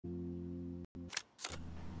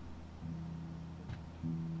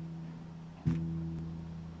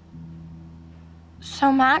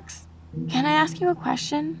So, Max, can I ask you a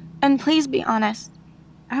question? And please be honest.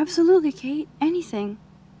 Absolutely, Kate. Anything.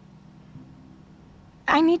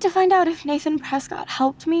 I need to find out if Nathan Prescott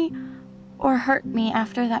helped me or hurt me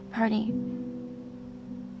after that party.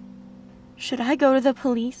 Should I go to the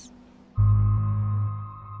police?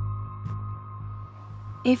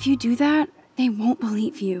 If you do that, they won't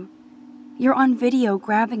believe you. You're on video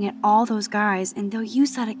grabbing at all those guys, and they'll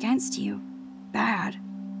use that against you. Bad.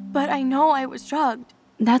 But I know I was drugged.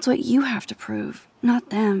 That's what you have to prove, not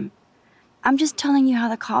them. I'm just telling you how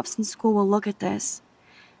the cops in school will look at this.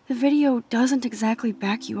 The video doesn't exactly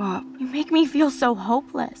back you up. You make me feel so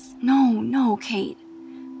hopeless. No, Kate.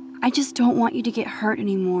 I just don't want you to get hurt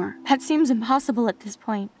anymore. That seems impossible at this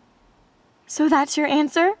point. So that's your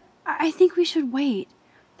answer? I think we should wait.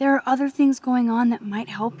 There are other things going on that might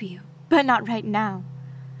help you. But not right now.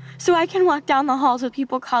 So I can walk down the halls with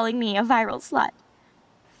people calling me a viral slut.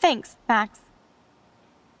 Thanks, Max.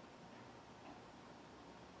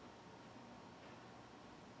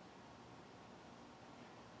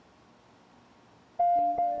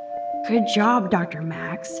 Good job, Dr.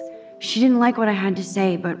 Max. She didn't like what I had to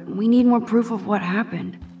say, but we need more proof of what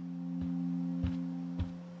happened.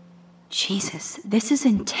 Jesus, this is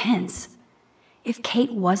intense. If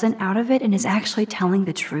Kate wasn't out of it and is actually telling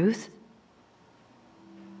the truth...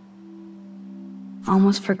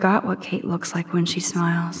 Almost forgot what Kate looks like when she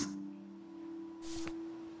smiles.